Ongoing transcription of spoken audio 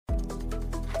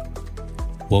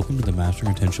Welcome to the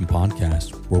Mastering Retention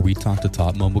podcast, where we talk to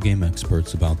top mobile game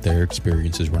experts about their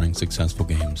experiences running successful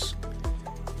games.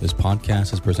 This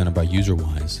podcast is presented by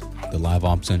UserWise, the live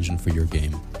ops engine for your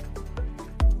game.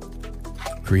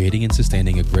 Creating and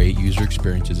sustaining a great user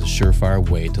experience is a surefire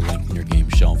way to lengthen your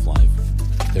game's shelf life.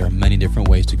 There are many different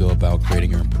ways to go about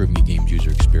creating or improving a game's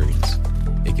user experience.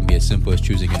 It can be as simple as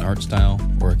choosing an art style,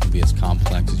 or it can be as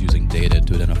complex as using data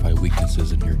to identify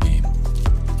weaknesses in your game.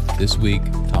 This week,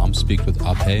 Tom speaks with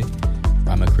Abhay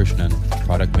Ramakrishnan,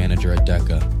 product manager at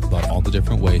Deca, about all the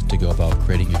different ways to go about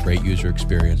creating a great user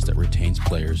experience that retains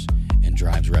players and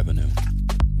drives revenue.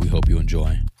 We hope you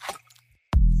enjoy.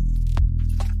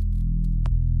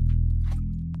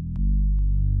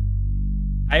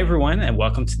 Hi, everyone, and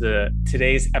welcome to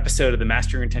today's episode of the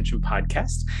Mastering Retention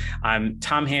podcast. I'm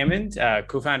Tom Hammond,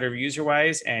 co-founder of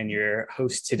UserWise and your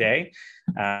host today.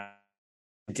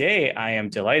 Today, I am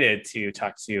delighted to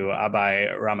talk to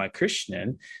Abhay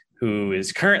Ramakrishnan, who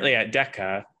is currently at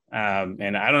Deca.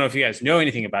 And I don't know if you guys know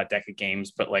anything about Deca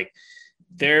games, but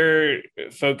they're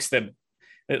folks that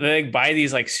they buy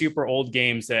these super old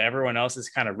games that everyone else has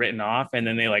kind of written off, and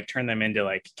then they turn them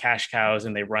into cash cows,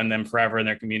 and they run them forever, and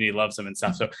their community loves them and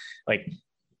stuff. So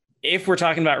if we're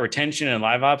talking about retention and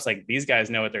live ops, these guys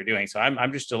know what they're doing. So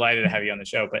I'm just delighted to have you on the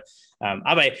show. But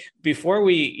Abhay, before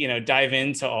we dive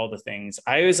into all the things,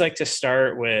 I always like to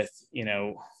start with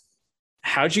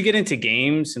how'd you get into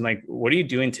games, and what are you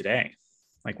doing today?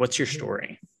 What's your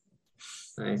story?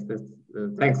 Nice.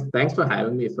 Thanks for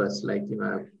having me first.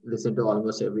 I've listened to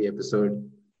almost every episode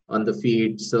on the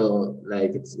feed. So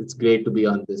it's great to be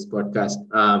on this podcast.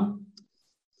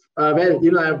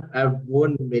 I've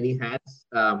worn many hats.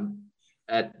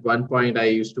 At one point, I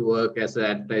used to work as an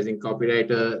advertising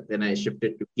copywriter. Then I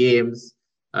shifted to games.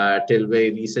 Till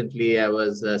very recently, I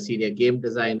was a senior game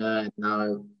designer, and now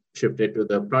I've shifted to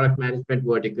the product management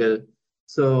vertical.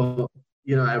 So,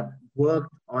 I've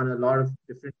worked on a lot of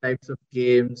different types of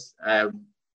games. I've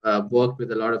worked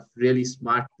with a lot of really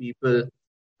smart people,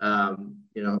 and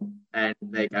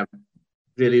I've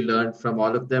really learned from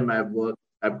all of them. I'm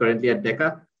currently at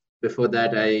Deca. Before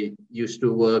that, I used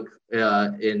to work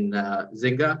in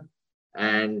Zynga,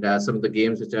 and some of the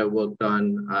games which I worked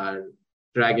on are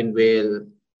Dragon Whale,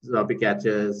 Zombie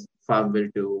Catchers, Farmville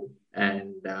 2,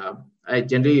 and I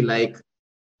generally like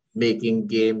making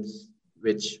games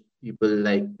which people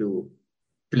like to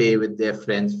play with their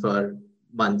friends for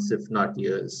months, if not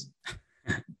years.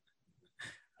 I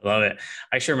love it.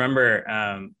 I actually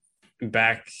remember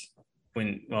back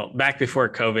before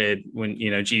COVID, when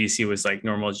GDC was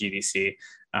normal GDC.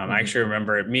 I actually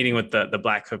remember meeting with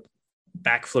the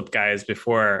Backflip guys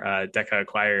before Deca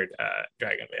acquired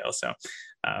Dragon Whale. So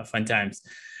fun times.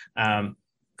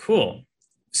 Cool.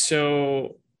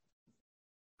 So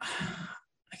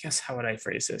I guess, how would I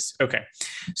phrase this? Okay.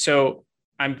 So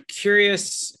I'm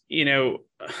curious, a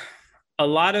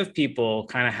lot of people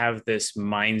kind of have this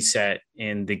mindset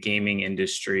in the gaming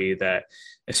industry that,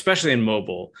 especially in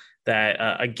mobile, that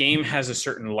a game has a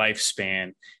certain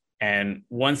lifespan. And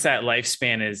once that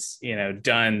lifespan is,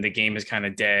 done, the game is kind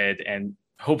of dead. And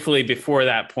hopefully before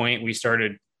that point, we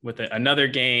started with another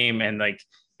game and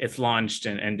it's launched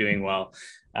and doing well.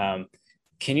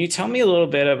 Can you tell me a little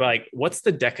bit of what's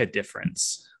the Deca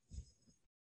difference?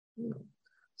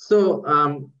 So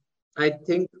I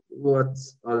think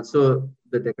what's also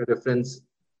the Deca difference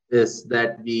is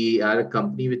that we are a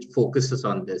company which focuses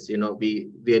on this. We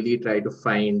really try to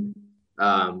find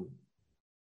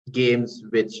games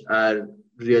which are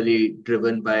really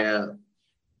driven by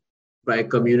a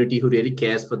community who really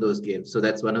cares for those games. So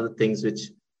that's one of the things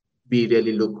which we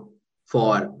really look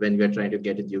for when we're trying to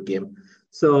get a new game.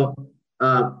 So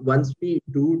once we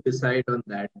do decide on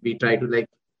that, we try to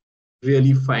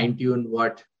really fine tune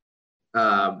what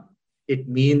it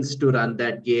means to run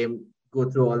that game, go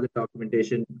through all the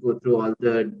documentation, go through all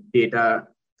the data,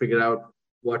 figure out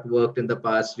what worked in the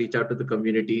past, reach out to the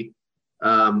community.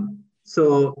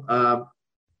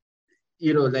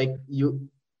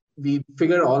 We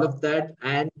figure all of that.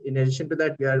 And in addition to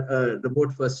that, we are a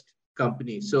remote first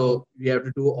company. So we have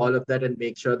to do all of that and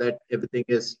make sure that everything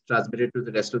is transmitted to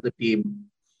the rest of the team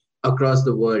across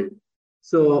the world.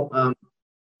 So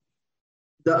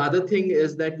the other thing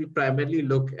is that we primarily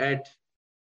look at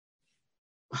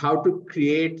how to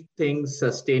create things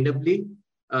sustainably.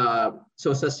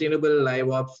 So sustainable live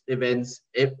ops events,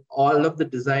 if all of the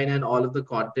design and all of the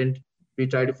content, we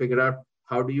try to figure out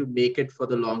how do you make it for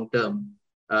the long term,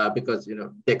 because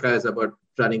Deca is about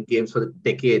running games for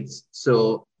decades.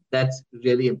 So that's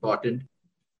really important.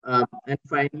 And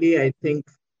finally, I think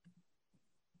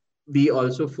we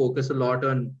also focus a lot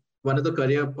on one of the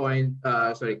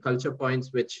culture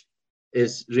points, which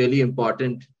is really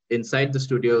important inside the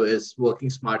studio is working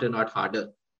smarter, not harder.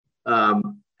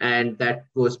 And that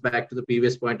goes back to the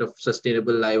previous point of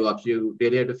sustainable live ops. You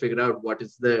really have to figure out what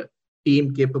is the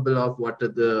team capable of, what do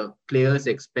the players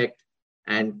expect,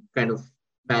 and kind of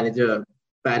manage a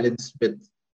balance with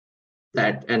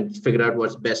that and figure out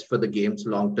what's best for the games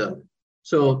long term.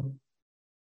 So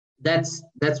that's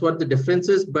what the difference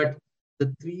is. But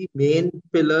the three main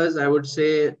pillars, I would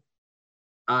say,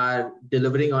 are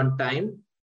delivering on time,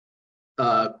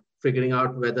 figuring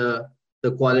out whether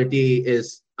the quality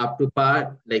is up to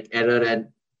par, like error and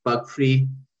bug free,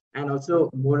 and also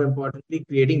more importantly,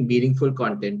 creating meaningful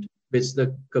content, which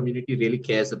the community really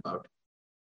cares about.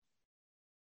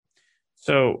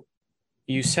 So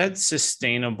you said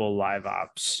sustainable live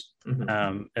ops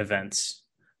events.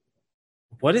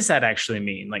 What does that actually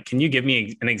mean? Like, can you give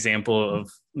me an example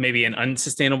of maybe an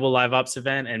unsustainable live ops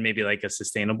event and maybe like a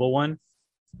sustainable one?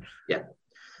 Yeah.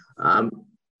 A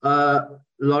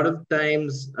lot of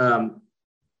times,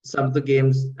 some of the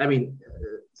games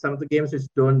which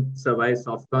don't survive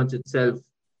soft launch itself,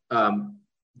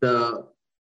 the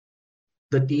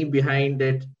team behind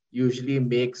it usually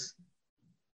makes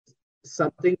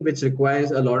something which requires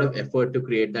a lot of effort to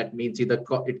create. That means either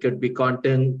it could be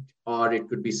content, or it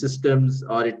could be systems,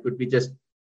 or it could be just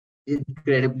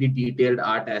incredibly detailed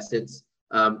art assets.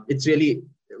 It's really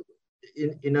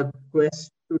in a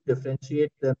quest to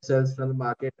differentiate themselves from the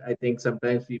market. I think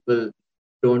sometimes people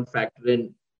don't factor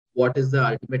in what is the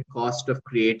ultimate cost of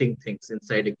creating things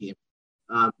inside a game.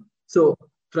 So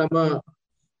from a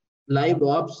live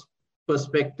ops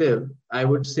perspective, I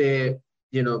would say,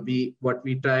 what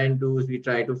we try and do is we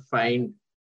try to find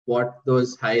what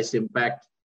those highest impact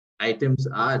items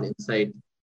are inside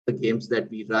the games that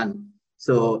we run.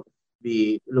 So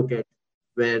we look at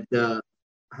where the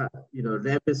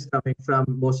rev is coming from,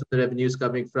 most of the revenue is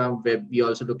coming from, where we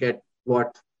also look at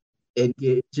what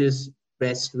engages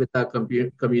best with our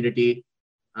community.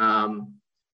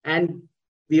 And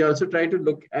we also try to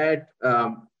look at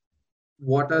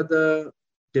what are the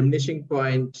diminishing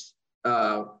points,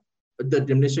 the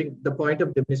point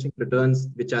of diminishing returns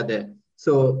which are there.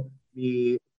 So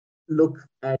we look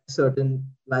at certain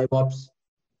live ops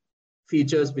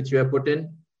features which we have put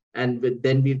in, and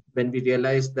when we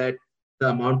realize that the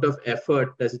amount of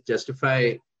effort does it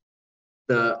justify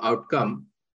the outcome,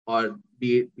 or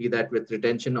be that with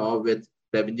retention or with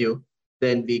revenue,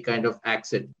 then we kind of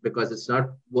axe it, because it's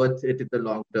not worth it in the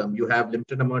long term. You have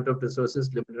limited amount of resources,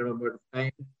 limited amount of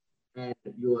time, and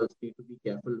you also need to be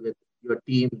careful with your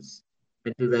team's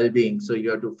mental well-being. So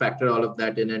you have to factor all of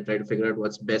that in and try to figure out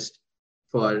what's best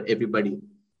for everybody.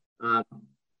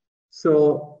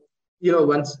 So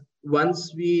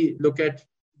once we look at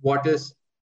what is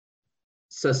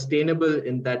sustainable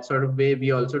in that sort of way,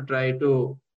 we also try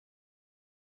to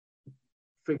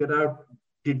figure out,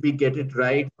 did we get it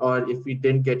right? Or if we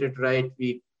didn't get it right,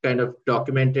 we kind of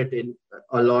document it in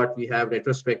a lot. We have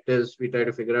retrospectives. We try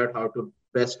to figure out how to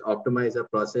best optimize our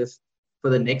process for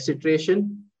the next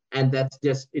iteration. And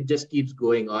it just keeps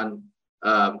going on.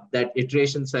 That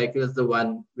iteration cycle is the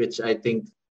one which I think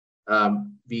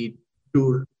we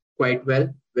do quite well,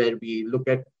 where we look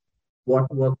at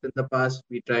what worked in the past,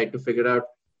 we try to figure out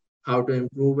how to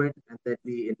improve it, and then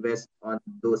we invest on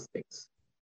those things.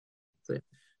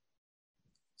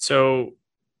 So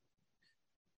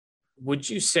would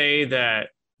you say that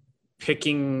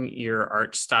picking your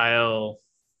art style,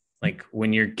 like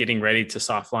when you're getting ready to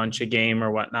soft launch a game or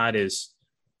whatnot, is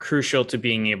crucial to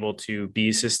being able to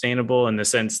be sustainable, in the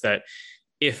sense that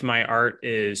if my art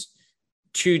is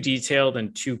too detailed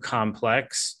and too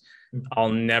complex,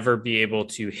 I'll never be able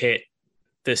to hit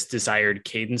this desired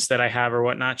cadence that I have or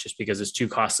whatnot, just because it's too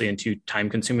costly and too time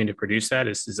consuming to produce that?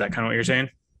 Is that kind of what you're saying?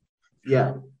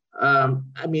 Yeah.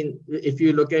 I mean, if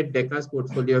you look at Decca's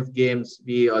portfolio of games,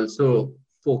 we also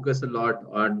focus a lot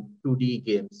on 2D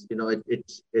games.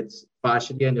 It's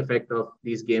partially an effect of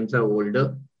these games are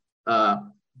older,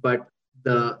 but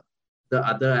the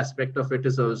other aspect of it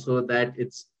is also that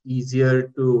it's easier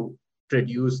to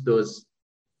produce those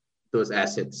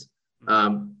assets.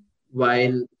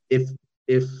 While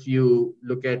if you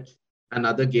look at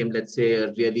another game, let's say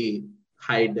a really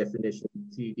high definition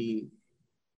 3D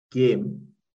game,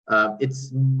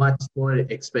 it's much more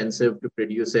expensive to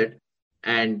produce it,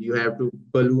 and you have to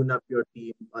balloon up your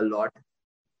team a lot,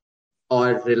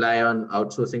 or rely on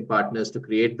outsourcing partners to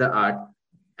create the art,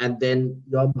 and then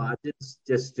your margins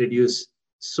just reduce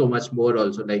so much more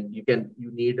also. Like you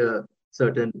need a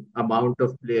certain amount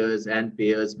of players and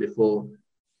payers before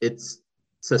it's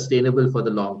sustainable for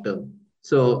the long term.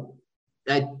 So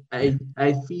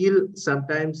I feel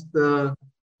sometimes the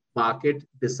market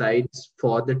decides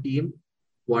for the team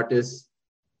what is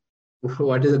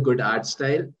a good art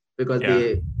style, because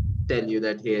they tell you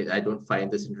that, hey, I don't find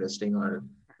this interesting, or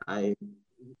this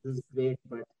is great,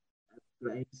 but I'm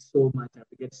trying so much. I have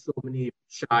to get so many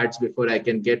shards before I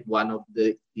can get one of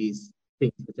these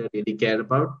things which I really care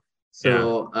about.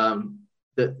 So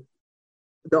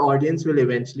the audience will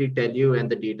eventually tell you, and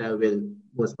the data will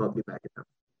most probably back it up.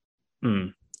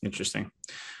 Interesting.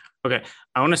 Okay.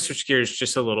 I want to switch gears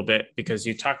just a little bit, because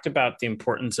you talked about the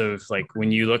importance of, like,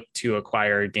 when you look to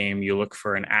acquire a game, you look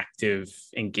for an active,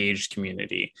 engaged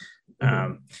community.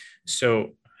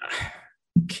 So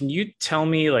can you tell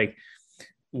me, like,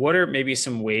 what are maybe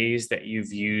some ways that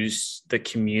you've used the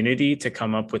community to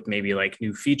come up with maybe like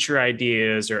new feature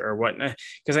ideas or whatnot?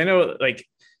 Because I know, like,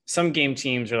 some game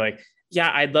teams are like, yeah,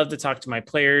 I'd love to talk to my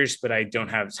players, but I don't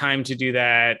have time to do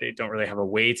that. They don't really have a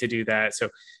way to do that. So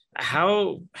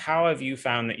how have you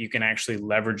found that you can actually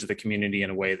leverage the community in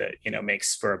a way that,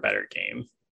 makes for a better game?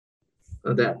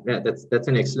 That's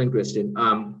an excellent question.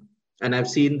 And I've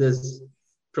seen this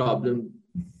problem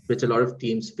which a lot of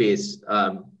teams face.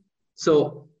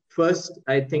 So first,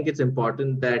 I think it's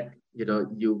important that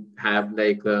you have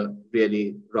like a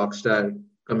really rockstar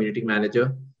community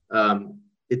manager.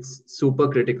 It's super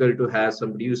critical to have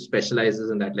somebody who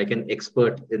specializes in that, like an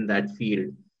expert in that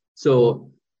field. So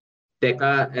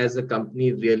Teka as a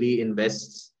company really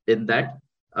invests in that.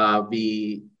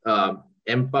 We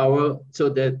empower. So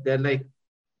there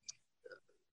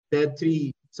are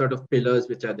three sort of pillars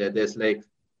which are there. There's like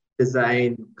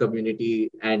design, community,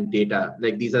 and data.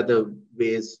 Like, these are the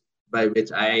ways by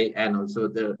which I and also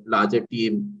the larger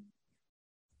team,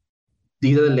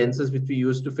 these are the lenses which we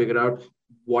use to figure out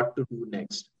what to do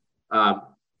next.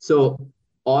 So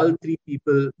all three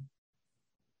people,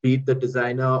 be it the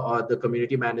designer or the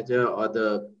community manager or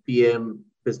the PM,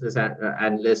 business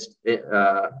analyst,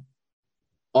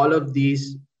 all of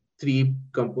these three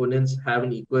components have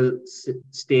an equal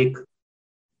stake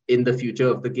in the future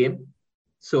of the game.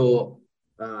 So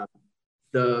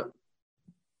the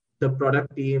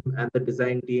product team and the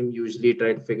design team usually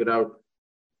try to figure out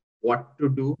what to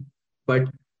do, but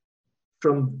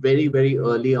from very, very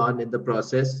early on in the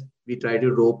process, we try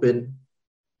to rope in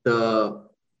the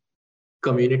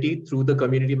community through the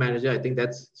community manager. I think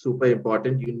that's super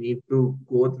important. You need to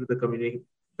go through the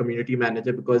community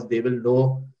manager, because they will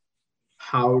know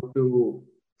how to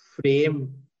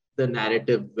frame the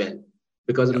narrative well.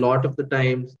 Because a lot of the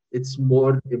times it's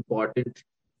more important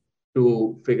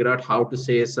to figure out how to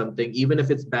say something, even if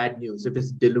it's bad news. If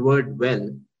it's delivered well,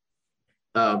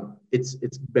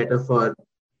 it's better for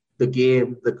the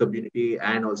game, the community,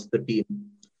 and also the team.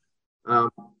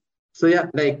 So yeah,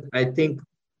 like, I think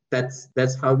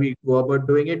that's how we go about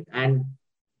doing it. And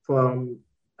from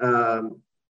a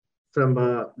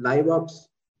live ops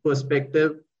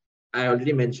perspective, I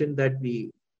already mentioned that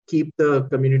we keep the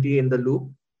community in the loop.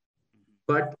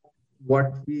 But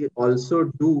what we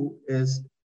also do is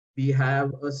we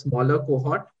have a smaller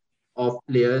cohort of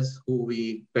players who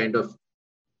we kind of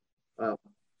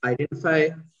identify.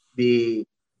 We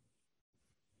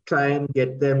try and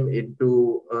get them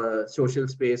into a social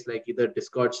space, like either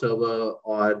Discord server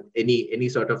or any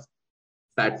sort of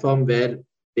platform where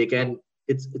they can,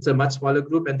 it's a much smaller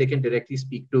group and they can directly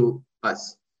speak to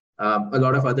us. A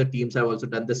lot of other teams have also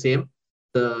done the same.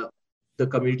 The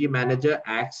community manager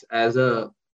acts as a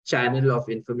channel of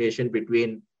information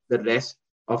between the rest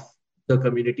of the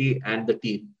community and the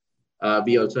team.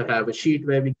 We also have a sheet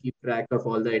where we keep track of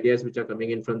all the ideas which are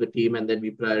coming in from the team, and then we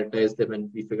prioritize them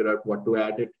and we figure out what to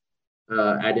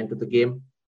add into the game.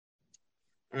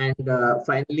 And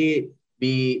finally,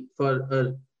 for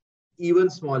an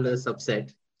even smaller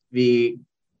subset, we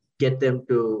get them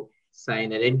to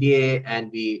sign an NDA,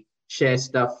 and we share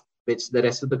stuff which the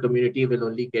rest of the community will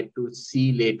only get to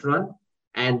see later on.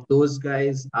 And those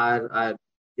guys are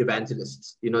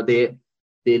evangelists.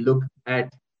 They look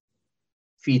at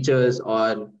features,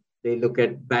 or they look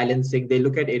at balancing. They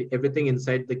look at everything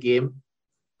inside the game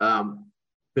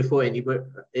before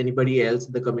anybody else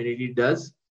in the community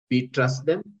does. We trust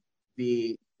them.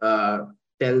 We tell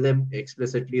them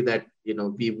explicitly that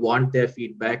we want their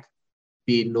feedback.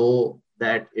 We know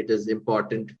that it is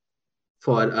important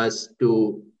for us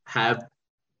to have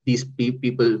these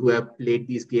people who have played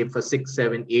these games for 6,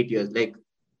 7, 8 years. Like,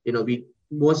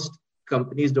 most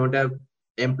companies don't have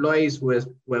employees who have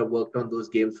worked on those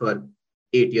games for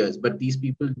 8 years, but these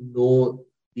people know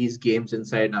these games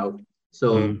inside out.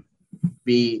 So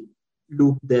we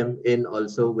loop them in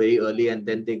also very early, and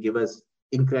then they give us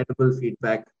incredible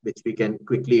feedback, which we can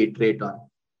quickly iterate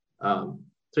on.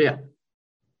 So yeah.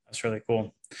 That's really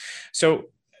cool. So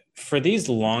for these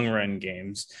long run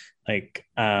games, like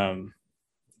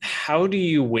how do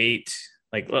you wait?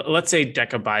 Like, let's say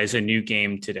Deca buys a new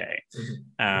game today,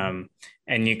 and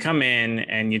you come in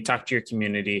and you talk to your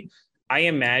community. I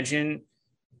imagine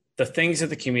the things that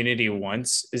the community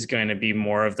wants is going to be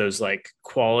more of those like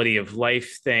quality of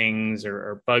life things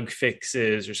or bug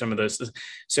fixes or some of those.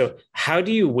 So how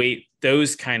do you weight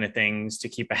those kind of things to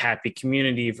keep a happy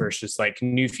community versus like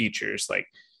new features? Like,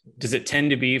 does it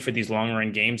tend to be for these long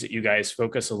run games that you guys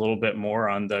focus a little bit more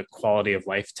on the quality of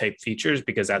life type features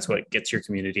because that's what gets your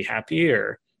community happy,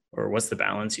 or what's the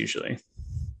balance usually?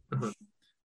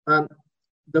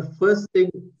 The first thing,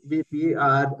 we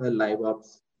are a live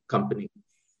ops company.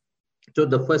 So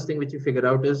the first thing which we figure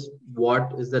out is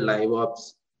what is the live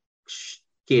ops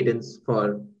cadence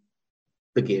for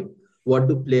the game? What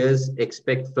do players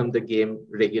expect from the game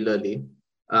regularly?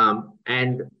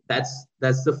 And that's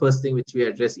the first thing which we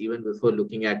address even before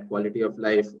looking at quality of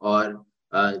life or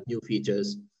new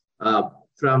features.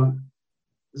 From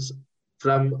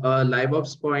a live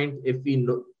ops point, if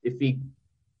we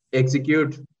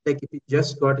execute, like if we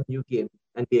just got a new game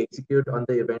and we execute on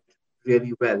the event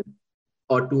really well,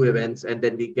 or two events, and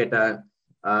then we get a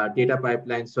data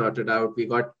pipeline sorted out. We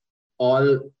got all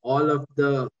of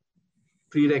the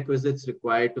prerequisites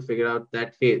required to figure out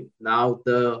that, hey, now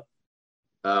the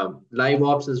live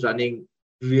ops is running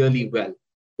really well.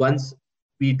 Once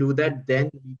we do that, then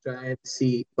we try and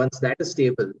see, once that is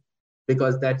stable,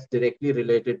 because that's directly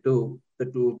related to the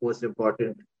two most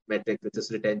important metrics, which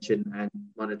is retention and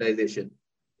monetization.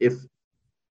 If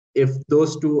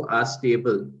those two are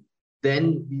stable,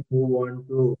 then we move on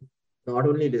to not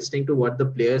only listening to what the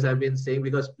players have been saying,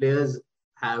 because players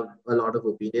have a lot of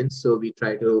opinions. So we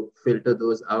try to filter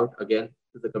those out again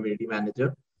to the community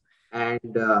manager, and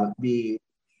we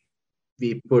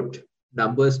put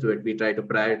numbers to it. We try to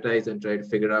prioritize and try to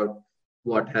figure out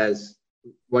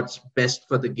what's best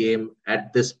for the game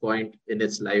at this point in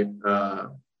its life,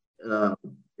 in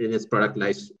its product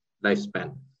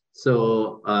lifespan.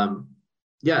 So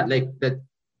like that.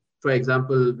 For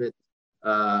example,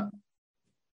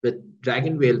 with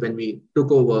Dragon Whale, when we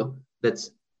took over,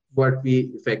 that's what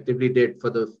we effectively did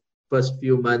for the first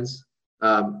few months.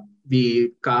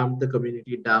 We calmed the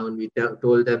community down. We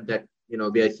told them that, we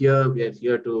are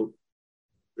here to,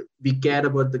 we care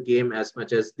about the game as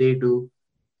much as they do.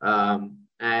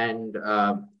 And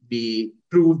we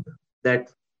proved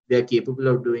that they're capable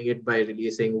of doing it by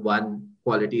releasing one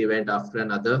quality event after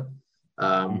another.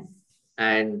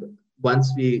 And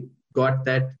once we got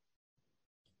that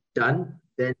done,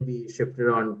 then we shifted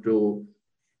on to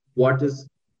what is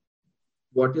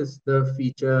the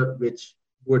feature which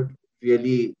would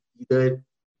really either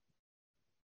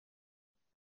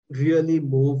really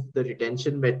move the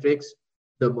retention metrics,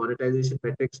 the monetization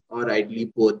metrics, or ideally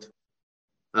both.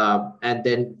 And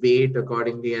then weight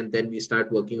accordingly, and then we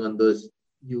start working on those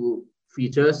new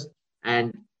features.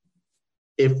 And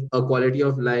if a quality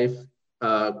of life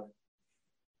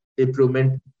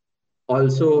improvement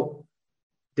also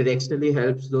directionally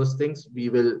helps those things, we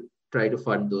will try to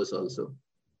fund those also.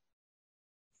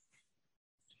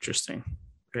 Interesting.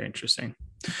 Very interesting.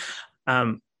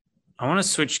 I want to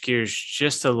switch gears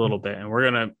just a little bit, and we're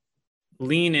going to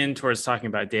lean in towards talking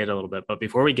about data a little bit. But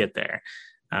before we get there,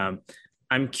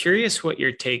 I'm curious what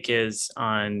your take is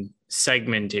on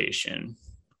segmentation.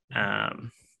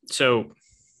 So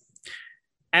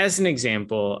as an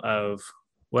example of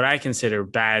what I consider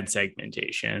bad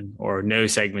segmentation or no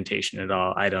segmentation at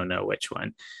all, I don't know which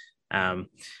one. I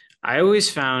always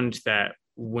found that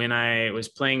when I was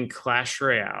playing Clash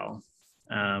Royale,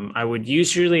 I would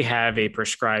usually have a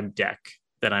prescribed deck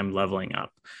that I'm leveling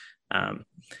up.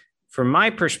 From my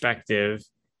perspective,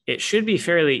 it should be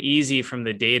fairly easy from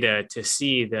the data to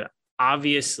see that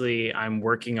obviously I'm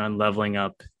working on leveling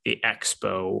up the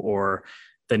Expo or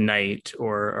the Knight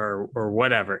or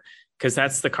whatever, because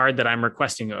that's the card that I'm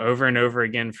requesting over and over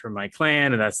again for my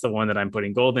clan, and that's the one that I'm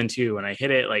putting gold into when I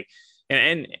hit it. Like,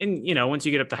 and once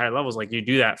you get up to high levels, like you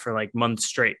do that for like months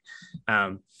straight.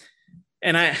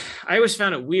 And I always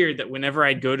found it weird that whenever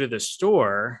I'd go to the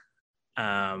store,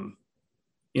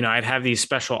 I'd have these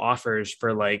special offers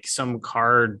for like some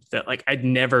card that like I'd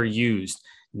never used,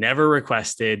 never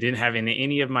requested, didn't have in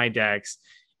any of my decks.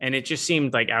 And it just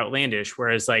seemed like outlandish.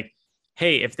 Whereas like,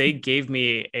 hey, if they gave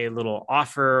me a little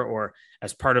offer or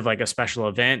as part of like a special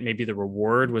event, maybe the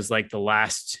reward was like the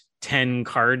last 10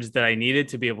 cards that I needed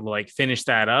to be able to like finish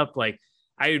that up. Like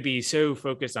I would be so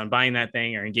focused on buying that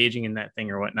thing or engaging in that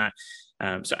thing or whatnot.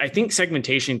 So I think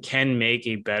segmentation can make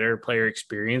a better player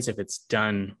experience if it's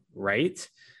done right.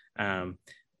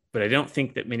 But I don't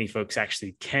think that many folks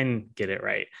actually can get it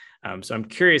right. So I'm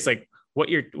curious, like,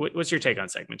 what's your take on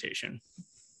segmentation?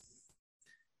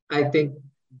 I think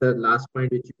the last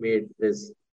point which you made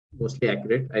is mostly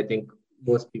accurate. I think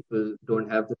most people don't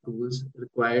have the tools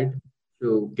required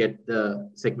to get the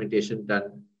segmentation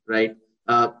done right.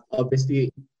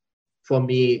 Obviously, for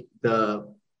me,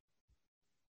 the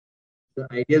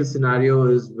ideal scenario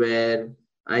is where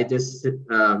I just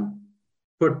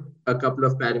put a couple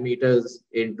of parameters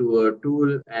into a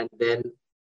tool and then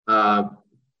uh,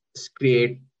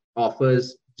 create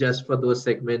offers just for those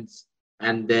segments,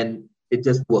 and then it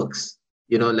just works.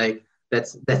 Like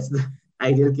that's the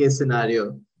ideal case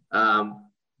scenario.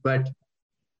 But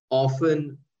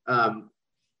often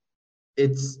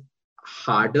it's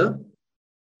harder,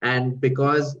 and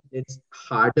because it's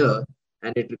harder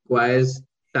and it requires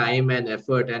time and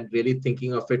effort and really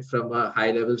thinking of it from a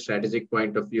high level strategic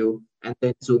point of view, and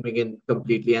then zooming in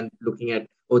completely and looking at,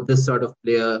 oh, this sort of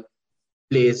player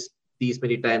plays these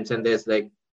many times, and there's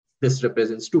like this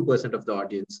represents 2% of the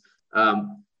audience.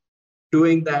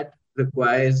 Doing that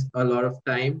requires a lot of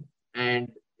time, and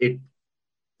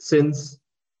since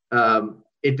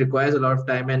it requires a lot of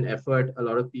time and effort, a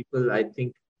lot of people, I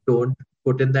think, don't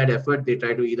put in that effort. They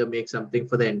try to either make something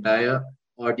for the entire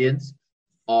audience,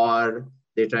 or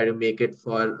they try to make it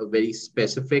for a very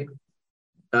specific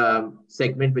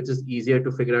segment, which is easier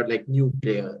to figure out, like new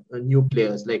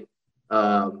players, like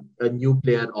a new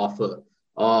player offer,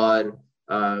 or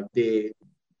they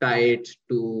tie it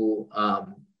to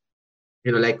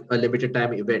like a limited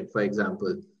time event, for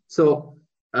example. So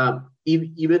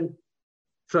even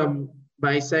from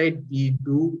my side, we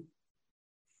do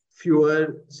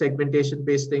fewer segmentation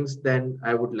based things than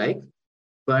I would like,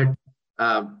 but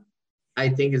I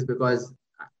think it's because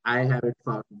I haven't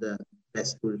found the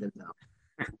best tool till now.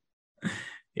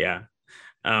 Yeah.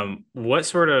 What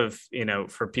sort of,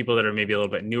 for people that are maybe a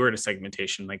little bit newer to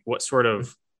segmentation, like what sort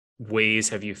of ways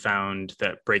have you found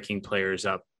that breaking players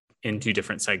up into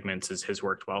different segments has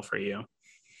worked well for you?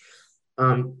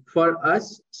 For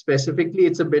us specifically,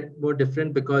 it's a bit more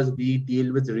different because we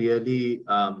deal with really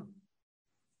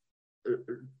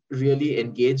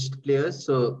engaged players.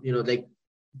 So, like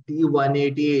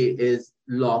D180 is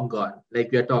long gone.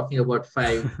 Like we're talking about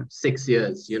 5-6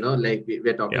 years, like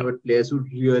we're talking about players who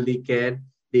really care.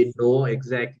 They know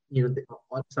exactly,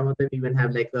 some of them even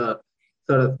have like a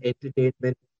sort of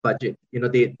entertainment budget.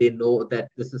 They know that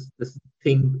this is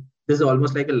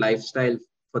almost like a lifestyle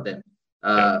for them.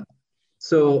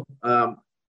 So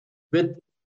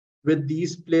with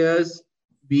these players,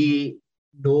 we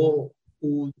know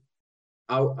who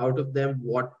out of them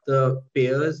what the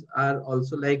pairs are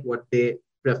also like, what they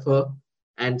prefer.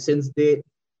 And since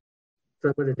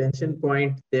from a retention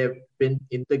point, they've been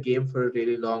in the game for a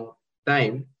really long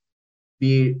time,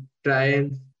 we try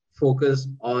and focus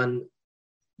on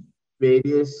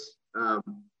various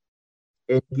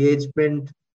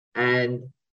engagement and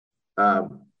the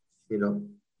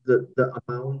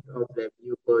amount of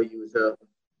revenue per user,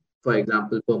 for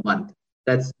example, per month.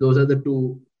 Those are the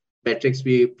two metrics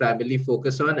we primarily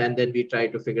focus on, and then we try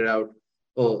to figure out,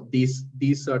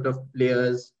 these sort of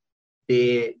players,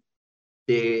 they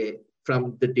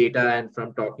from the data and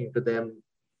from talking to them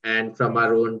and from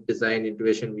our own design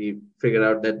intuition, we figure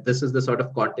out that this is the sort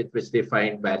of content which they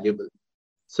find valuable.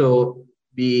 So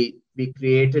we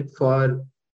created for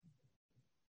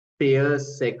payer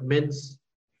segments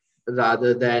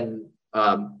rather than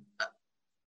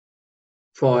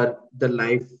for the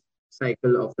life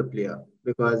cycle of the player,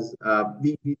 because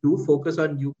we do focus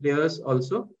on new players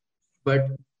also, but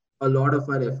a lot of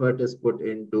our effort is put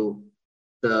into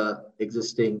the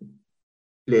existing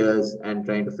players and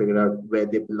trying to figure out where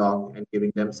they belong and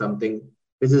giving them something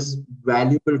which is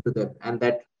valuable to them, and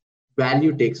that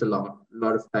value takes a lot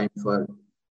of time for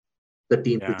the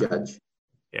team to judge.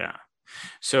 Yeah.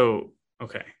 So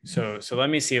okay, so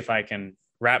let me see if I can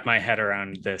wrap my head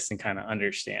around this and kind of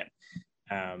understand.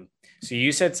 So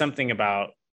you said something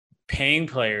about paying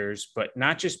players, but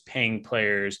not just paying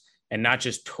players and not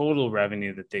just total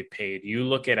revenue that they paid. You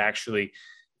look at actually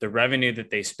the revenue that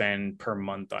they spend per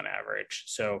month on average.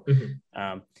 So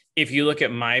if you look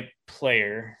at my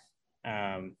player,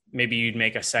 maybe you'd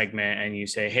make a segment and you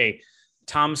say, hey,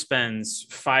 Tom spends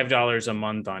 $5 a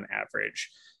month on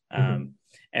average.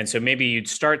 And so maybe you'd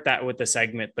start that with the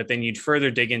segment, but then you'd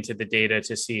further dig into the data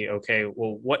to see, okay,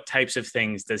 well, what types of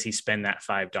things does he spend that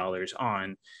 $5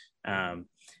 on?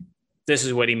 This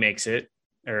is what he makes it,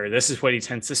 or this is what he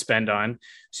tends to spend on.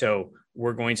 So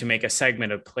we're going to make a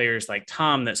segment of players like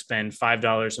Tom that spend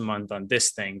 $5 a month on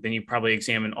this thing. Then you probably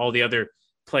examine all the other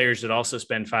players that also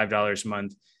spend $5 a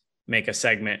month, make a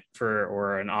segment for,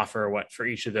 or an offer or what for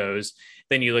each of those.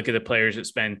 Then you look at the players that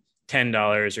spend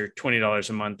 $10 or $20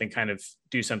 a month and kind of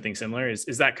do something similar?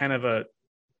 Is that kind of a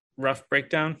rough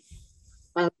breakdown?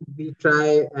 We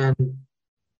try and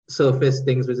surface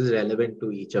things which is relevant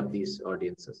to each of these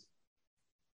audiences.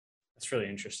 That's really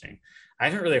interesting. I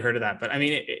haven't really heard of that, but I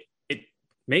mean, it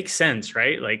makes sense,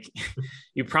 right? Like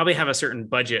you probably have a certain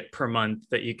budget per month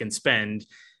that you can spend.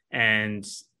 And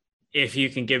if you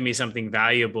can give me something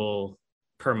valuable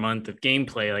per month of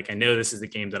gameplay, like I know this is the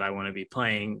game that I want to be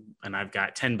playing and I've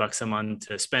got $10 a month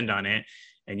to spend on it,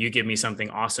 and you give me something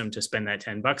awesome to spend that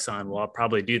 $10 on, well, I'll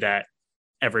probably do that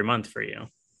every month for you.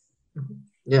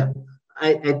 Yeah.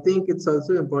 I think it's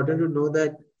also important to know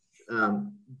that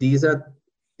these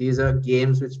are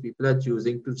games which people are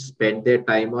choosing to spend their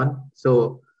time on.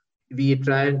 So we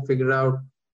try and figure out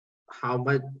how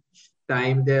much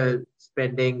time they're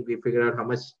spending. We figure out how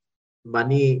much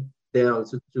money they're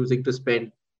also choosing to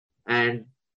spend. And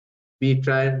we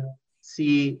try and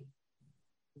see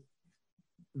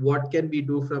what can we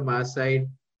do from our side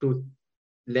to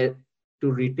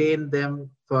retain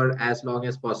them for as long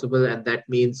as possible. And that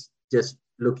means just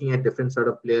looking at different sort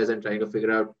of players and trying to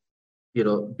figure out,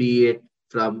 be it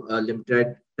from a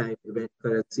limited time event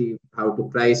currency, how to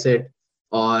price it,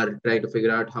 or trying to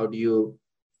figure out how do you,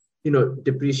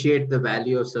 depreciate the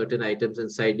value of certain items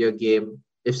inside your game.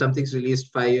 If something's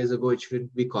released 5 years ago, it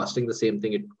shouldn't be costing the same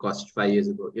thing it cost 5 years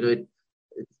ago. It's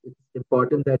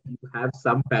important that you have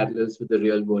some parallels with the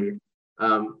real world.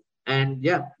 And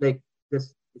yeah, like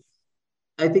this,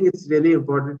 I think it's really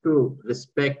important to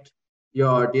respect your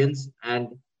audience. And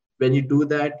when you do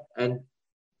that, and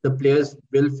the players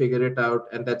will figure it out.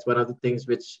 And that's one of the things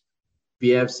which we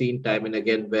have seen time and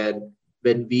again, where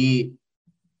when we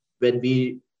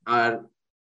are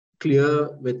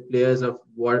clear with players of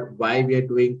why we are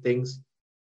doing things,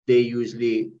 they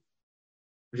usually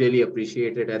really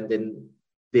appreciate it. And then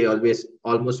they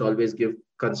almost always give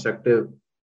constructive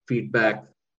feedback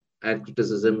and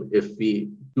criticism if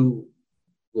we do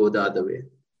go the other way.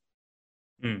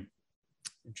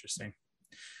 Interesting.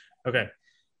 Okay.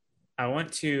 I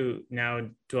want to now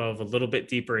delve a little bit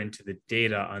deeper into the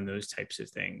data on those types of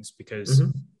things, because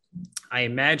I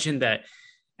imagine that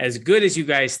as good as you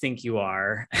guys think you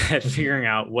are at figuring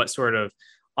out what sort of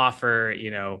offer,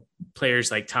 players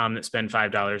like Tom that spend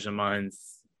 $5 a month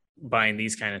buying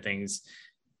these kind of things,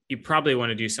 you probably want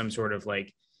to do some sort of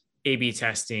like A/B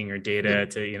testing or data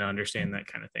to, understand that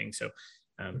kind of thing. So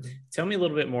tell me a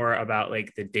little bit more about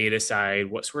like the data side.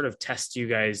 What sort of tests do you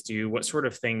guys do? What sort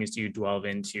of things do you delve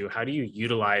into? How do you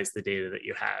utilize the data that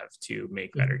you have to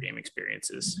make better game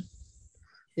experiences?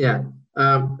 Yeah.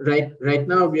 Right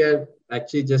now we are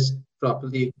actually just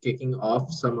properly kicking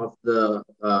off some of the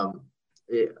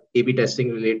A/B testing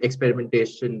related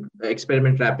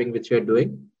experiment wrapping, which we are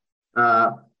doing.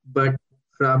 But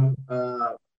from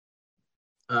a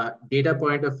data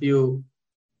point of view,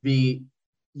 we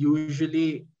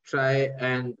usually try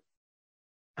and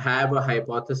have a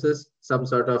hypothesis, some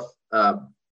sort of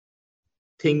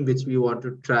thing which we want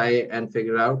to try and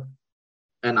figure out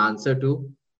an answer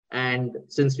to. And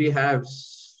since we have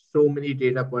so many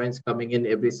data points coming in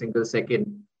every single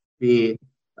second, we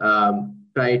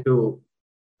try to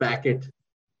back it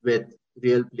with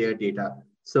real player data.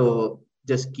 So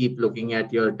just keep looking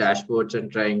at your dashboards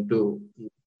and trying to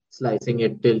keep slicing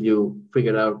it till you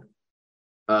figure out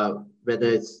whether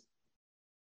it's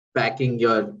backing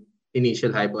your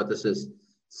initial hypothesis.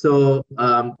 So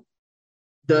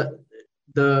the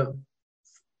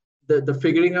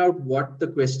figuring out what the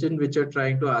question which you're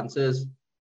trying to answer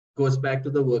goes back to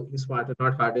the working smarter,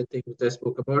 not harder thing which I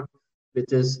spoke about,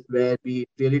 which is where we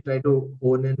really try to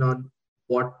hone in on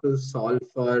what to solve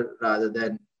for rather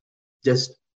than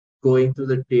just going through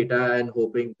the data and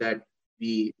hoping that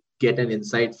we get an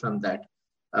insight from that.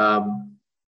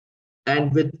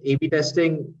 And with A/B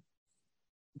testing,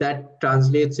 that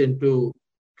translates into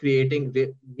creating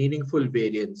meaningful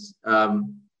variance.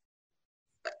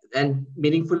 And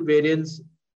meaningful variance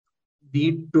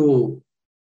need to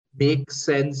make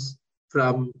sense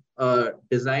from a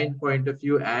design point of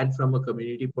view and from a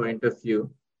community point of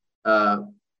view,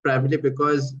 primarily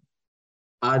because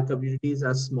our communities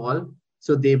are small,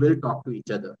 so they will talk to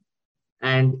each other.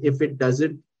 And if it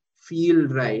doesn't feel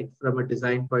right from a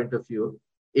design point of view,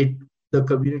 the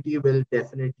community will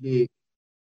definitely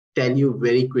tell you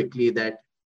very quickly that,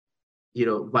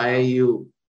 why are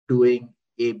you doing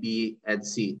A, B, and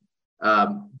C?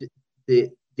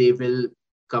 They will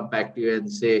come back to you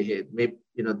and say, hey, maybe,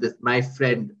 this my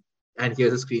friend, and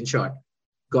here's a screenshot,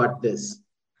 got this.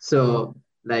 So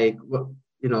like,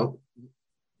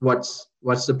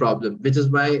 what's the problem? Which is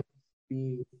why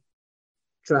we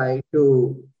try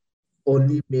to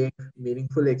only make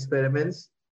meaningful experiments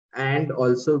And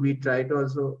also we try to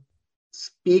also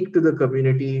speak to the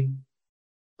community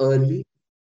early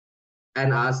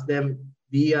and ask them,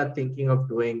 we are thinking of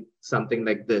doing something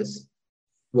like this.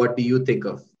 What do you think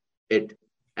of it?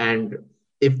 And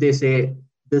if they say,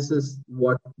 this is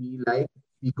what we like,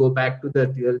 we go back to the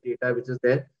real data which is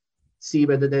there, see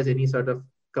whether there's any sort of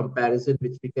comparison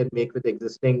which we can make with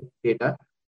existing data,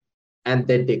 and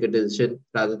then take a decision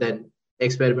rather than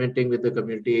experimenting with the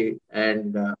community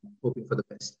and hoping for the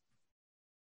best.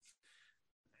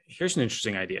 Here's an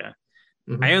interesting idea.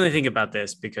 Mm-hmm. I only think about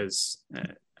this because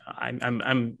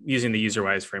I'm using the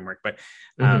UserWise framework, but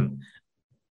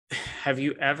have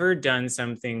you ever done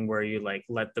something where you like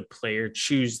let the player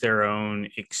choose their own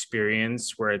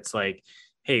experience, where it's like,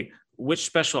 hey, which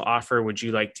special offer would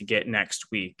you like to get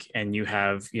next week? And you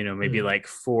have, maybe like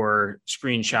 4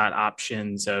 screenshot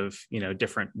options of,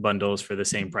 different bundles for the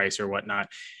same price or whatnot.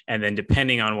 And then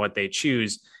depending on what they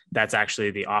choose, that's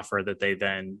actually the offer that they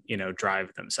then,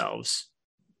 drive themselves,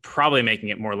 probably making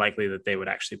it more likely that they would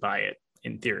actually buy it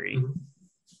in theory.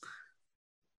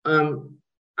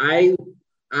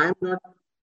 I'm not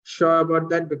sure about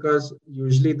that, because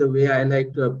usually the way I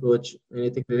like to approach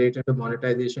anything related to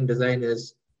monetization design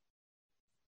is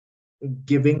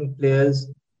giving players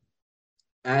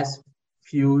as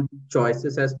few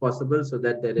choices as possible so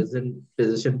that there isn't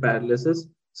decision paralysis.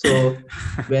 So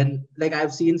when, like,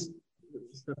 I've seen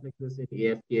stuff like this in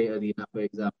AFK Arena, for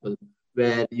example,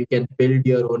 where you can build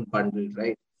your own bundle,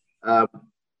 right?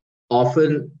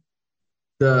 Often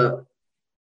the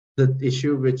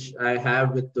issue which I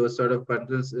have with those sort of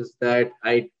bundles is that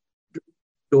I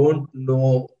don't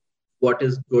know what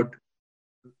is good.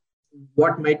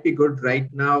 What might be good right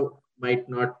now might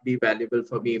not be valuable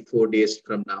for me 4 days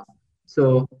from now.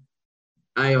 So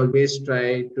I always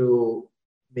try to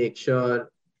make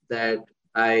sure that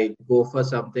I go for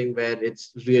something where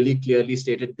it's really clearly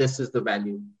stated, this is the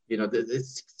value,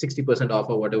 it's 60% off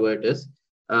or whatever it is,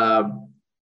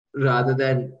 rather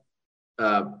than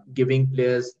giving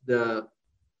players the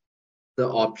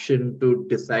option to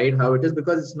decide how it is,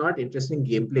 because it's not interesting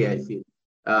gameplay, I feel.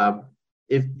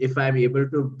 If I'm able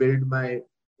to build my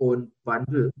own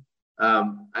bundle,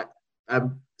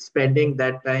 I'm spending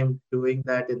that time doing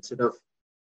that instead of,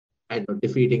 I don't know,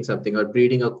 defeating something or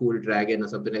breeding a cool dragon or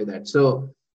something like that.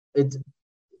 So it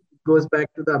goes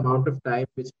back to the amount of time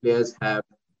which players have.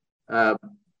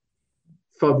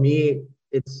 For me,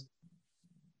 it's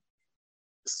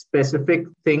specific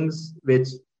things which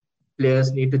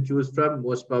players need to choose from.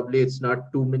 Most probably it's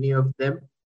not too many of them,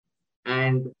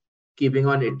 and keeping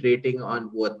on iterating on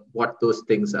what those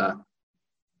things are.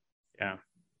 Yeah.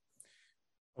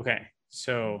 Okay.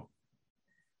 So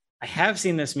I have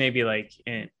seen this maybe like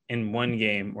in one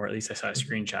game, or at least I saw a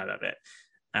screenshot of it.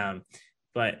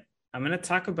 But I'm going to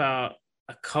talk about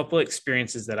a couple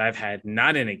experiences that I've had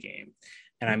not in a game.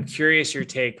 And I'm curious your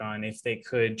take on if they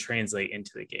could translate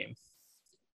into the game.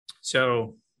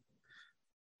 So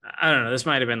I don't know, this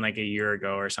might've been like a year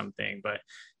ago or something, but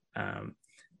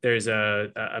there's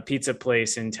a pizza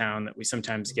place in town that we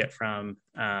sometimes get from,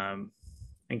 I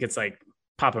think it's like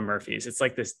Papa Murphy's. It's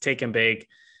like this take and bake.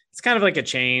 It's kind of like a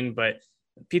chain, but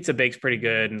pizza bake's pretty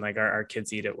good. And like our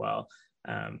kids eat it well.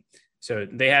 So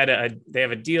they have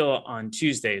a deal on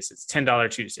Tuesdays. It's $10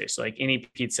 Tuesday. So like any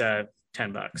pizza,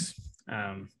 $10.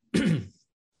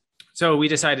 So we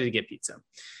decided to get pizza.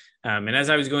 And as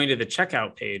I was going to the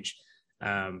checkout page,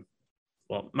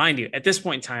 well, mind you, at this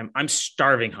point in time, I'm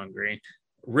starving hungry,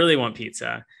 really want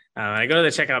pizza. I go to the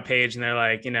checkout page and they're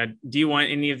like, do you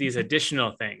want any of these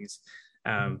additional things?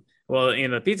 Well,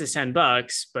 the pizza's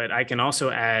 $10, but I can also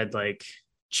add like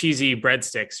cheesy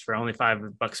breadsticks for only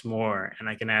 $5 more. And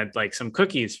I can add like some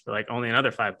cookies for like only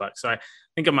another $5. So I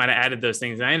think I might've added those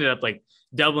things. And I ended up like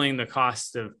doubling the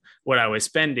cost of what I was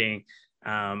spending.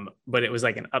 But it was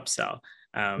like an upsell.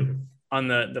 On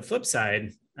the flip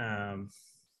side,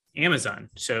 Amazon.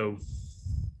 So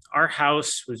our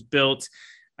house was built,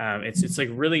 it's like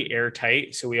really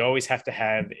airtight. So we always have to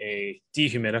have a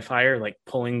dehumidifier, like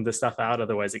pulling the stuff out.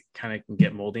 Otherwise it kind of can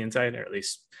get moldy inside, or at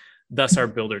least thus our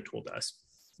builder told us.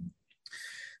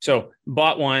 So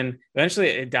bought one, eventually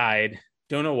it died.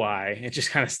 Don't know why. It just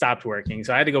kind of stopped working.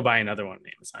 So I had to go buy another one on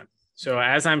Amazon. So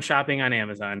as I'm shopping on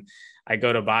Amazon, I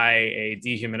go to buy a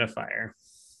dehumidifier.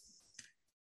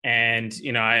 And,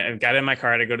 I got in my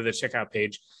cart, I go to the checkout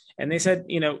page, and they said,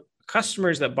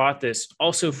 customers that bought this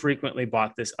also frequently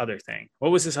bought this other thing. What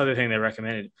was this other thing they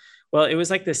recommended? Well, it was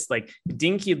like this like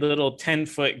dinky little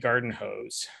 10-foot garden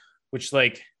hose, which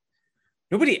like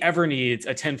nobody ever needs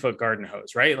a 10-foot garden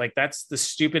hose, right? Like that's the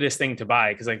stupidest thing to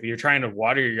buy. Cause like if you're trying to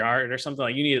water your yard or something,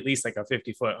 like you need at least like a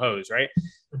 50-foot hose, right?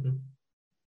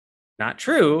 Not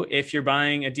true if you're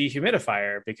buying a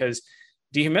dehumidifier, because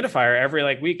dehumidifier every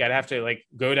week I'd have to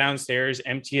go downstairs,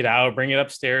 empty it out, bring it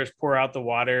upstairs, pour out the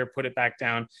water, put it back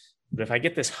down. But if I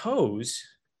get this hose,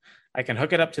 I can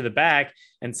hook it up to the back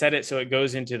and set it so it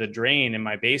goes into the drain in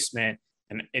my basement,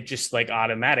 and it just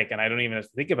automatic, and I don't even have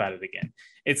to think about it again.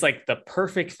 It's the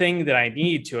perfect thing that I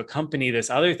need to accompany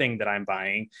this other thing that I'm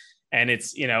buying. And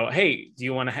it's, hey, do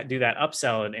you want to do that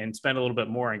upsell and spend a little bit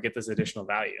more and get this additional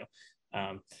value?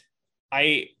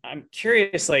 I'm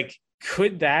curious,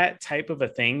 could that type of a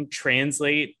thing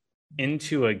translate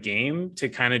into a game to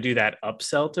kind of do that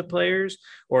upsell to players?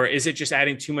 Or is it just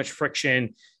adding too much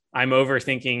friction? I'm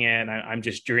overthinking it, and I'm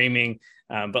just dreaming.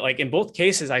 But in both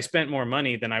cases, I spent more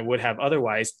money than I would have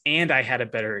otherwise, and I had a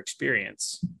better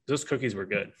experience. Those cookies were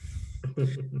good.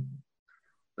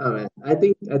 Oh, man. I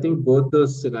think both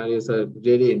those scenarios are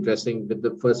really interesting. With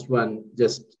the first one,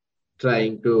 just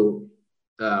trying to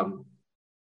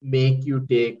make you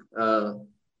take a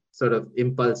sort of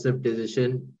impulsive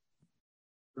decision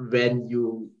when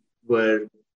you were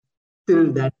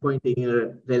till that point taking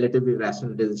a relatively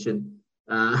rational decision.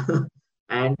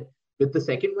 And with the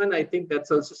second one, I think that's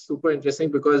also super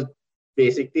interesting because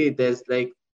basically there's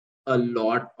a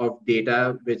lot of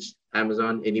data which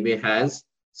Amazon anyway has.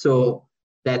 So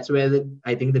that's where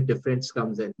I think the difference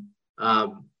comes in.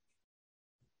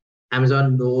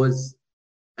 Amazon knows,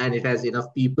 and it has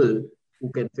enough people who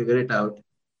can figure it out,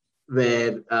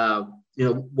 where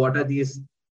what are these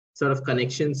sort of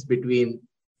connections between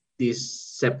these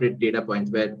separate data points,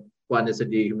 where one is a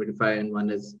dehumidifier and one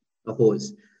is a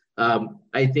hose.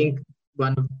 I think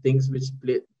one of the things which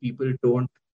people don't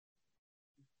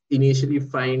initially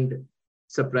find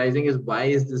surprising is why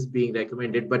is this being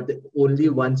recommended, but only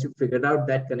once you figured out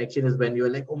that connection is when you're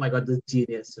like, oh my God, this is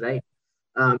genius, right?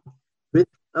 With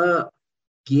a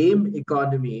game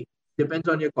economy, depends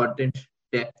on your content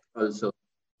depth also.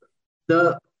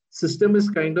 The system is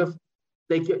kind of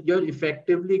you're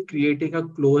effectively creating a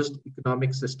closed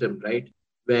economic system, right?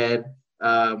 Where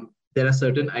there are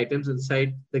certain items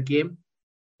inside the game.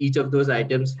 Each of those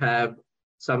items have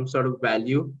some sort of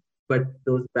value, but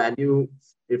those values,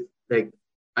 if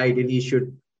ideally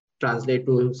should translate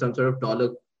to some sort of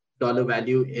dollar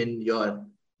value in your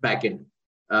backend.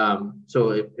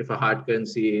 So if a hard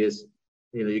currency is,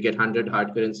 you get 100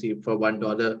 hard currency for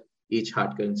 $1, each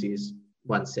hard currency is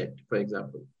 1 cent, for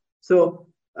example. So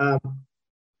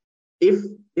if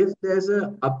there's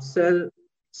a upsell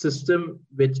system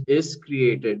which is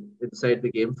created inside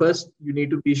the game, first you need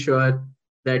to be sure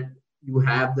that you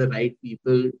have the right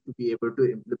people to be able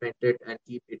to implement it and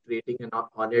keep iterating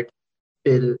on it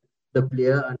till the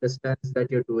player understands that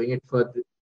you're doing it for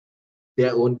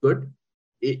their own good.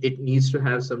 It needs to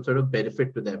have some sort of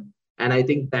benefit to them. And I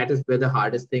think that is where the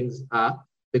hardest things are,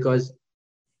 because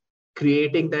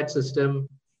creating that system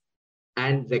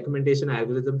and recommendation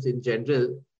algorithms in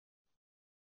general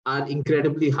are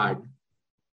incredibly hard.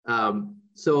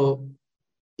 So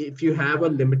if you have a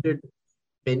limited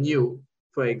menu,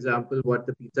 for example, what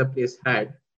the pizza place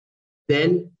had,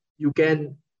 then you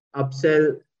can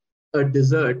upsell a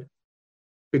dessert,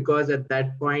 because at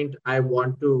that point, I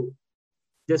want to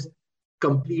just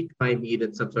complete my need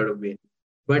in some sort of way.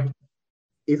 But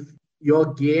if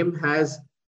your game has,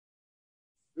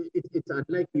 it's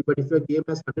unlikely, but if your game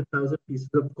has 100,000 pieces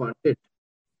of content,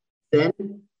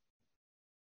 then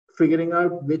figuring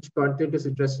out which content is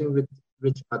interesting with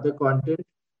which other content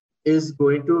is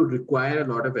going to require a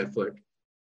lot of effort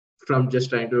from just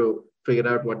trying to figure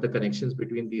out what the connections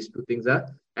between these two things are,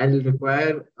 and it'll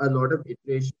require a lot of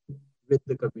iteration with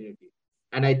the community.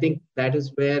 And I think that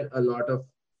is where a lot of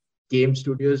game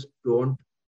studios don't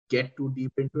get too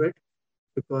deep into it,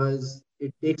 because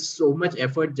it takes so much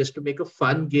effort just to make a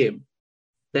fun game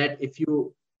that if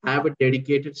you have a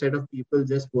dedicated set of people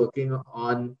just working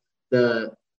on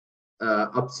the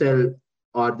upsell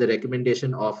or the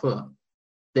recommendation offer,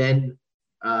 then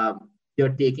you're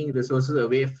taking resources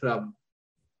away from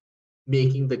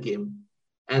making the game.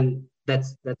 And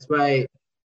that's why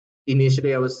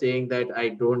initially I was saying that I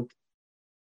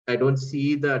don't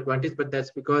see the advantage, but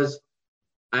that's because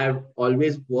I've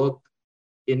always worked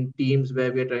in teams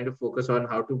where we're trying to focus on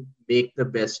how to make the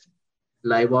best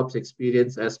live ops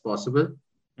experience as possible.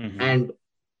 Mm-hmm. And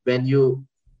when you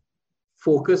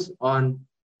focus on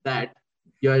that,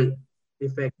 you're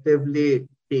effectively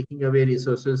taking away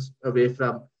resources away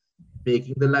from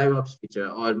making the live ops feature,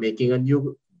 or making a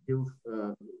new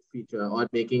feature, or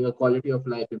making a quality of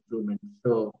life improvement.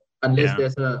 So unless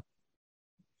there's a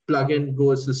plug and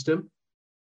go system,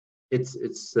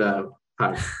 it's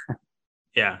hard.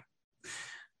 Yeah.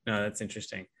 No, that's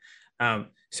interesting.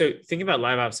 So thinking about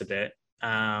live ops a bit,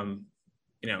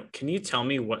 can you tell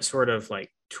me what sort of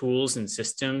like tools and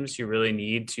systems you really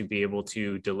need to be able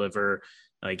to deliver?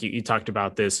 Like you talked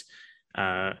about this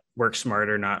work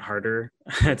smarter, not harder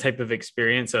type of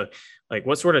experience. So like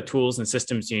what sort of tools and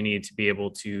systems do you need to be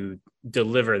able to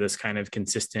deliver this kind of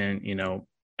consistent,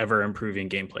 ever improving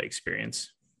gameplay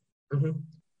experience?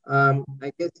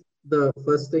 I guess the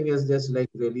first thing is just like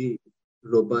really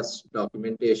robust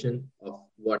documentation of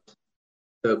what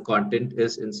the content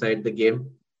is inside the game.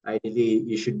 Ideally,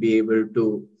 you should be able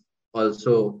to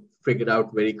also figure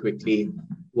out very quickly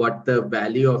what the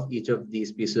value of each of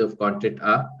these pieces of content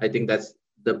are. I think that's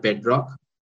the bedrock.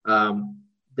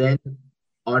 Then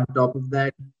on top of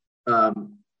that,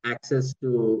 access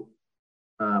to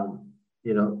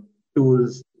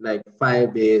tools like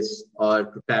Firebase or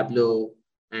to Tableau,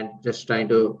 and just trying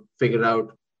to figure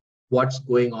out what's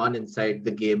going on inside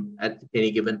the game at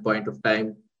any given point of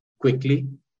time quickly.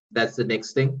 That's the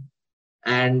next thing.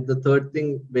 And the third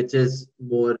thing, which is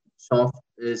more soft,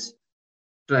 is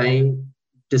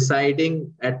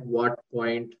deciding at what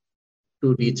point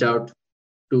to reach out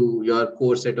to your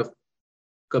core set of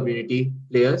community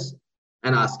players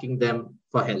and asking them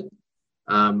for help.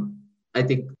 I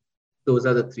think those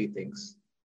are the three things.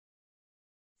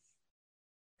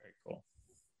 Very cool.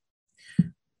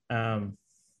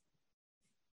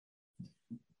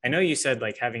 I know you said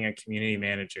like having a community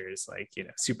manager is like,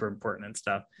 super important and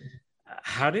stuff.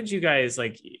 How do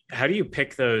you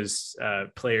pick those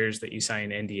players that you sign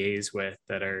NDAs with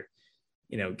that are,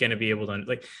 going to be able to,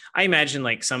 like, I imagine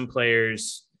like some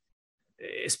players,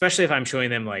 especially if I'm showing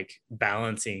them like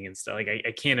balancing and stuff, like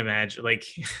I can't imagine like,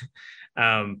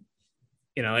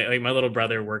 like my little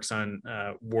brother works on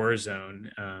Warzone,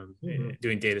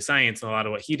 doing data science. And a lot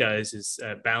of what he does is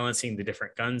balancing the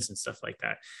different guns and stuff like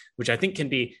that, which I think can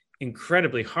be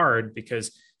incredibly hard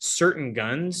because certain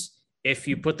guns, if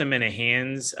you put them in the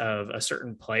hands of a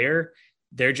certain player,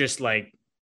 they're just like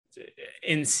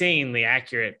insanely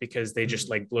accurate because they just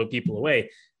like blow people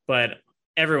away. But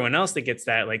everyone else that gets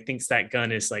that like thinks that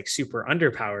gun is like super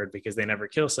underpowered because they never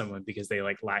kill someone because they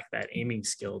like lack that aiming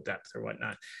skill depth or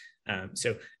whatnot.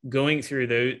 So going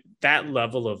through that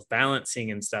level of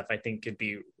balancing and stuff, I think could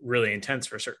be really intense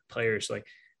for certain players. Like,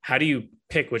 how do you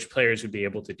pick which players would be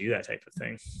able to do that type of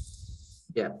thing?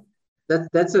 Yeah,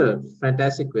 that's a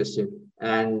fantastic question.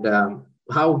 And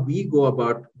how we go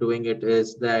about doing it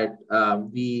is that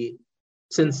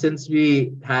since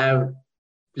we have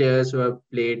players who have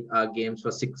played our games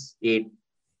for 6, 8,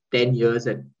 10 years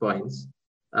at points,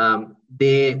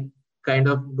 they kind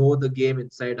of know the game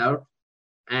inside out.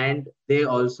 And they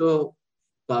also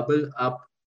bubble up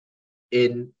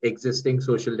in existing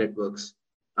social networks.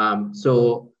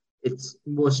 So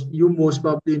you most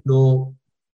probably know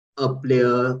a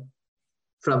player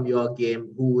from your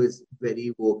game who is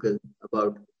very vocal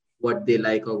about what they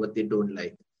like or what they don't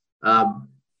like.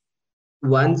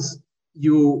 Once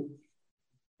you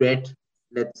vet,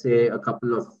 let's say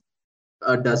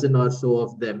a dozen or so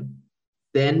of them,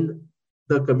 then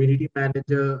the community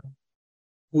manager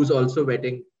who's also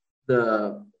vetting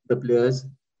the players,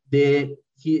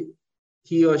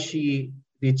 he or she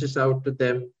reaches out to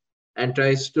them and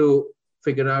tries to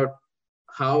figure out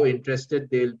how interested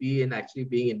they'll be in actually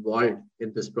being involved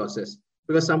in this process.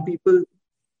 Because some people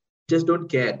just don't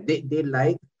care. They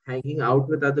like hanging out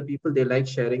with other people. They like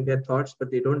sharing their thoughts,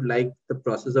 but they don't like the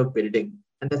process of building.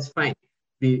 And that's fine.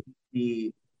 We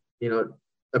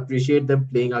appreciate them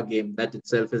playing our game. That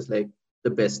itself is like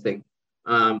the best thing.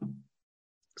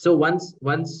 So once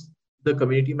the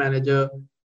community manager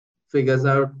figures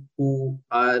out who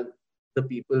are the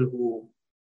people who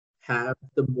have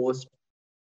the most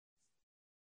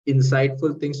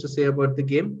insightful things to say about the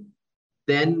game,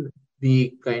 then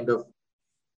we kind of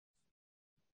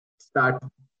start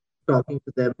talking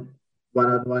to them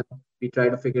one-on-one. We try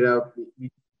to figure out,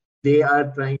 they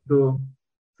are trying to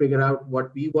figure out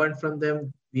what we want from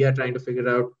them. We are trying to figure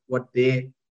out what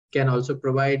they can also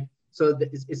provide. So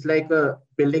it's like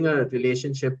building a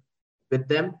relationship with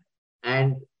them,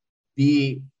 and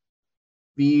we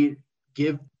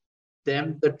give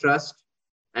them the trust,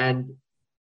 and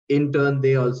in turn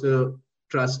they also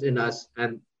trust in us,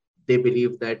 and they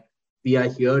believe that we are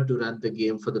here to run the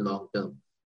game for the long term.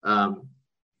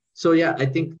 So yeah, I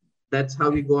think that's how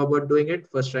we go about doing it.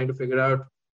 First, trying to figure out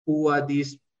who are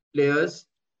these players,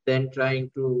 then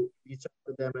trying to reach out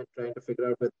to them and trying to figure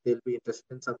out whether they'll be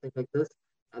interested in something like this.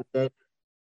 And then,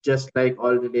 just like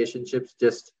all relationships,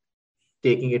 just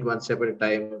taking it one step at a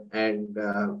time. And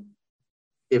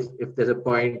if there's a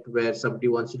point where somebody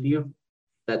wants to leave,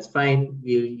 that's fine.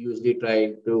 We usually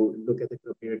try to look at the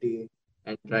community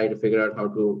and try to figure out how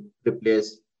to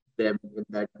replace them in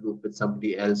that group with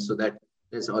somebody else, so that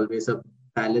there's always a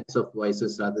balance of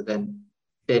voices rather than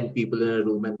 10 people in a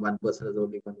room and one person is the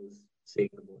only one who's saying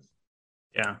the most.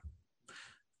 Yeah.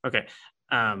 Okay.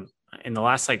 In the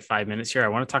last 5 minutes here, I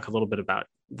want to talk a little bit about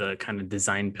the kind of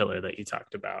design pillar that you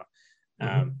talked about.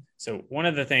 So one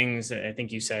of the things I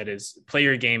think you said is play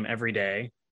your game every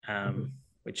day,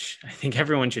 which I think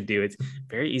everyone should do. It's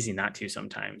very easy not to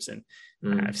sometimes. And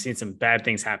I've seen some bad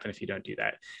things happen if you don't do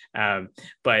that.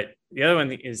 But the other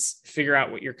one is figure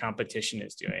out what your competition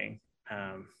is doing.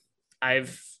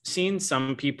 I've seen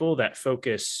some people that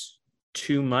focus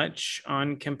too much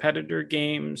on competitor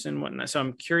games and whatnot. So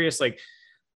I'm curious,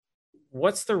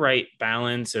 what's the right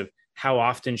balance of how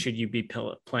often should you be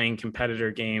playing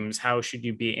competitor games? How should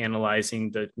you be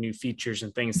analyzing the new features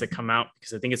and things that come out?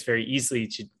 Because I think it's very easy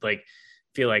to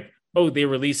feel like, oh, they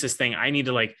release this thing, I need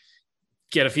to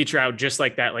get a feature out just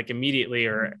like that, immediately,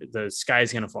 or the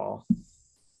sky's going to fall.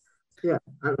 Yeah,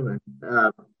 I don't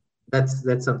know.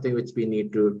 That's something which we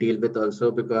need to deal with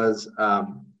also, because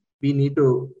we need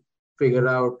to figure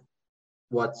out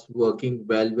what's working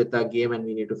well with our game, and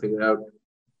we need to figure out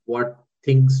what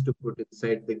things to put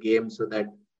inside the game so that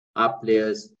our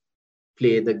players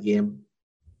play the game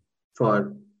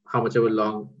for how much ever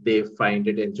long they find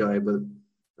it enjoyable.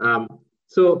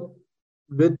 So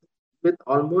with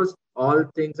almost all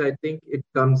things, I think it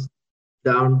comes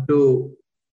down to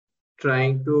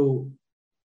trying to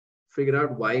figure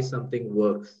out why something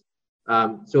works.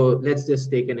 So let's just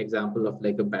take an example of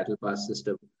a battle pass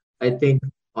system. I think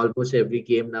almost every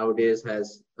game nowadays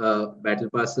has a battle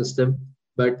pass system,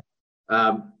 but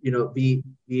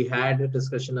we had a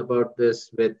discussion about this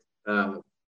with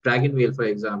Dragonvale, for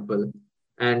example,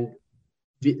 and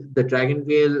the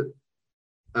Dragonvale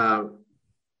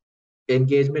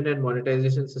engagement and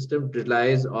monetization system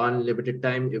relies on limited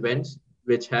time events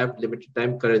which have limited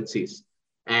time currencies,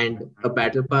 and a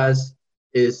battle pass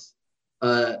is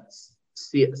a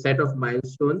set of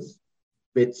milestones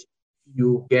which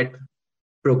you get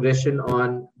progression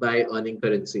on by earning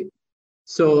currency.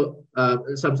 So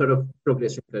some sort of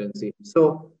progression currency.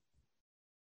 So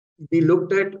we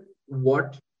looked at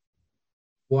what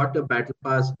a battle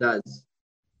pass does,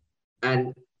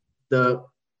 and the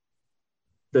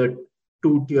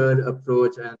two-tier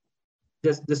approach, and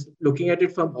just looking at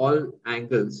it from all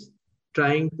angles,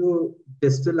 trying to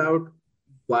distill out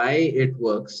why it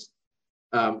works,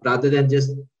 rather than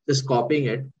just copying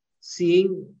it,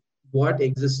 seeing what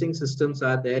existing systems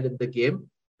are there in the game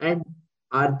and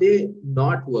are they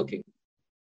not working?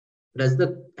 Has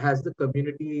the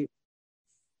community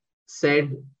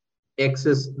said X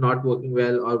is not working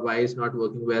well or Y is not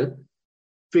working well?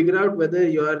 Figure out whether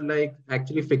you're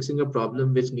actually fixing a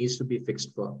problem which needs to be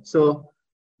fixed for. So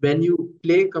when you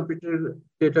play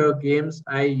competitor games,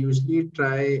 I usually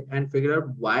try and figure out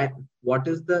what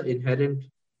is the inherent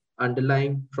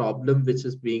underlying problem which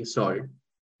is being solved.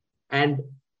 And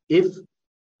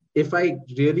if I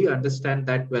really understand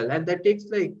that well, and that takes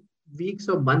weeks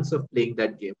or months of playing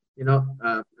that game,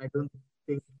 I don't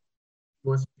think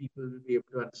most people will be able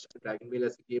to understand Dragonvale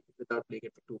as a game without playing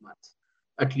it for 2 months,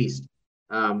 at least.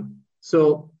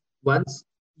 So once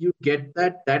you get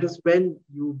that is when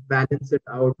you balance it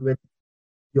out with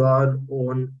your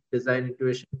own design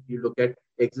intuition. You look at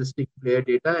existing player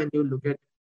data and you look at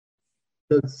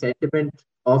the sentiment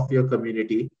of your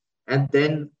community, and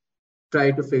then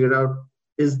try to figure out,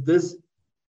 is this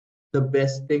the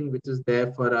best thing which is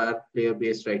there for our player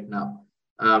base right now?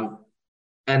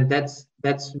 And that's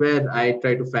where I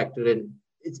try to factor in.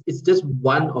 It's just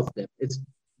one of them. It's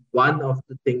one of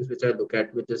the things which I look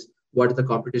at, which is what is the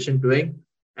competition doing?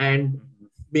 And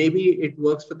maybe it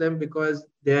works for them because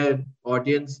their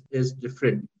audience is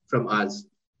different from us,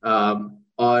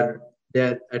 or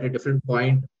they're at a different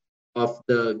point of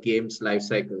the game's life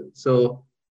cycle. So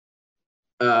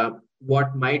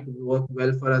what might work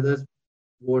well for others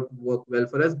won't work well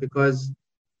for us because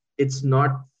it's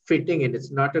not fitting in.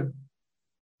 It's not a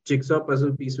jigsaw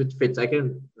puzzle piece which fits. I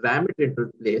can ram it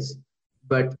into place,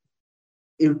 but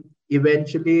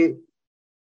eventually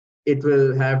it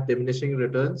will have diminishing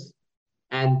returns,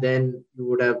 and then you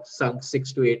would have sunk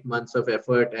 6 to 8 months of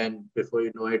effort, and before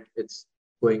you know it, it's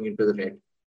going into the red.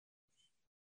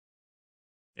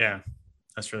 Yeah,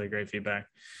 that's really great feedback.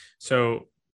 So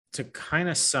to kind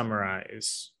of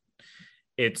summarize,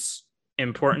 it's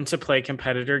important to play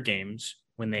competitor games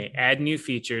when they add new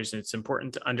features, and it's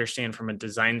important to understand from a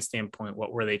design standpoint,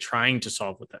 what were they trying to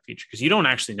solve with that feature? Because you don't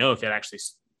actually know if it actually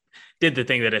did the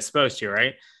thing that it's supposed to,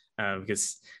 right?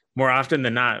 Because more often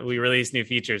than not, we release new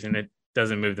features and it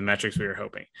doesn't move the metrics we were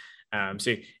hoping.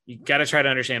 So you got to try to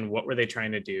understand what were they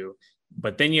trying to do.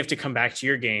 But then you have to come back to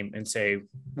your game and say,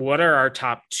 what are our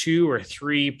top 2 or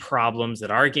 3 problems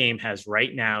that our game has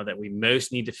right now that we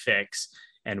most need to fix?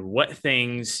 And what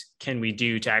things can we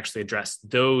do to actually address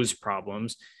those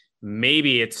problems?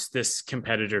 Maybe it's this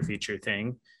competitor feature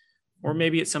thing, or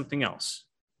maybe it's something else.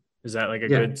 Is that like a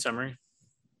good summary?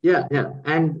 Yeah.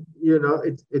 And,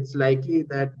 it's likely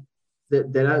that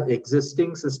there are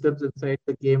existing systems inside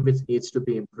the game which needs to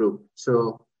be improved.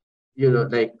 So,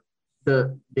 like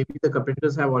maybe the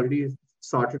competitors have already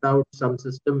sorted out some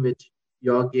system which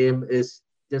your game is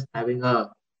just having a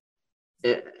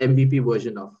MVP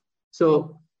version of.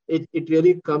 So it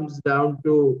really comes down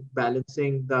to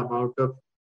balancing the amount of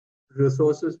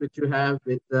resources which you have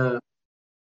with the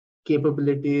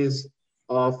capabilities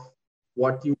of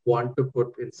what you want to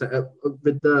put inside,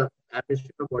 with the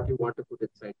ambition of what you want to put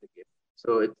inside the game.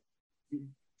 So it's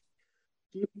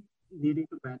keep needing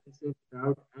to balance it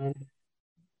out, and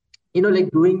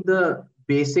like doing the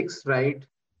basics right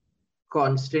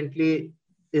constantly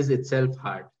is itself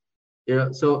hard.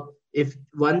 So if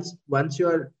once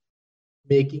you're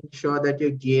making sure that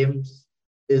your games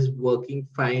is working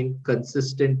fine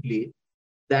consistently,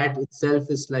 that itself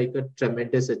is like a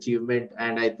tremendous achievement.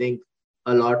 And I think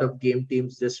a lot of game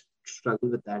teams just struggle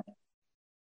with that.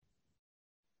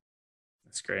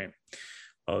 That's great.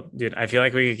 Well, dude, I feel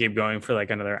like we could keep going for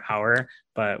like another hour,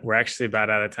 but we're actually about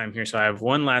out of time here. So I have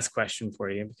one last question for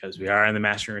you, because we are on the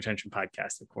Mastering Retention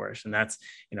podcast, of course. And that's,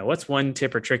 what's one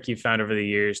tip or trick you've found over the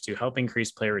years to help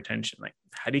increase player retention? Like,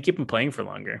 how do you keep them playing for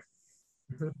longer?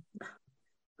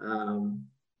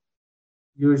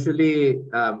 Usually,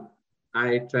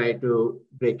 I try to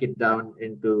break it down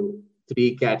into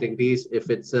 3 categories. If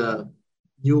it's a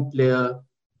new player,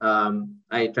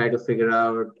 I try to figure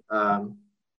out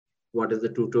what is the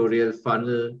tutorial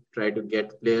funnel, try to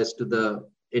get players to the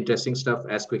interesting stuff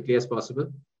as quickly as possible.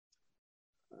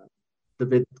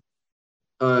 The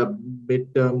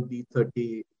midterm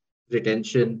D30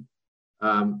 retention,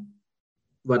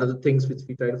 one of the things which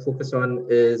we try to focus on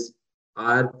is,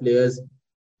 are players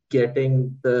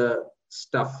getting the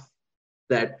stuff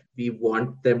that we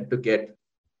want them to get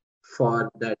for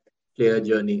that player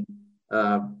journey?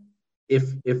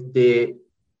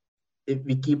 If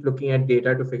we keep looking at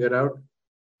data to figure out,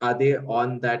 are they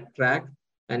on that track?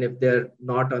 And if they're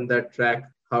not on that track,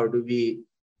 how do we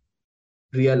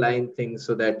realign things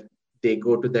so that they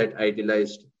go to that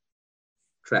idealized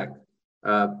track?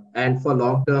 And for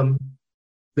long term,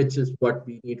 which is what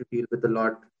we need to deal with a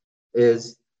lot,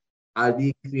 is, are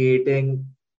we creating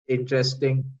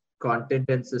interesting content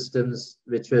and systems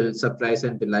which will surprise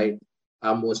and delight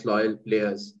our most loyal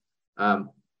players?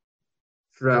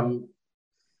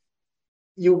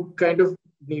 You kind of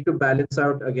need to balance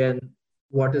out, again,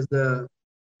 what is the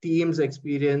team's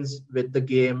experience with the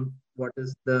game, what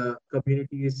is the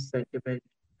community's sentiment,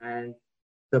 and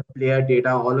the player data,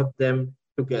 all of them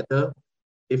together.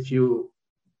 If you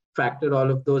factor all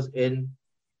of those in,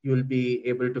 you'll be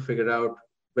able to figure out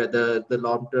whether the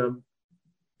long-term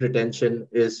retention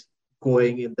is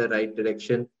going in the right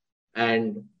direction.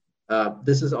 And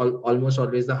this is almost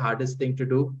always the hardest thing to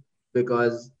do,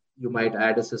 because you might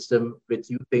add a system which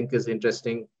you think is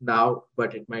interesting now,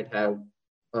 but it might have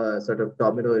a sort of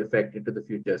domino effect into the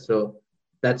future. So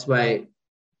that's why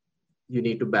you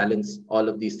need to balance all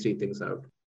of these 3 things out.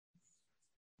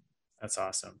 That's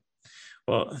awesome.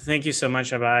 Well, thank you so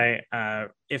much, Abhay.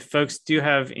 If folks do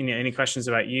have any questions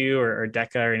about you or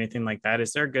Deca or anything like that,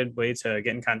 is there a good way to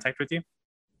get in contact with you?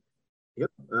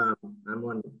 Yep, I'm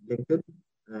on LinkedIn,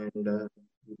 and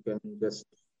you can just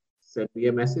send me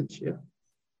a message. Yeah,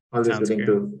 always willing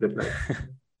to reply.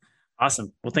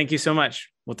 Awesome. Well, thank you so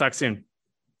much. We'll talk soon.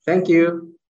 Thank you.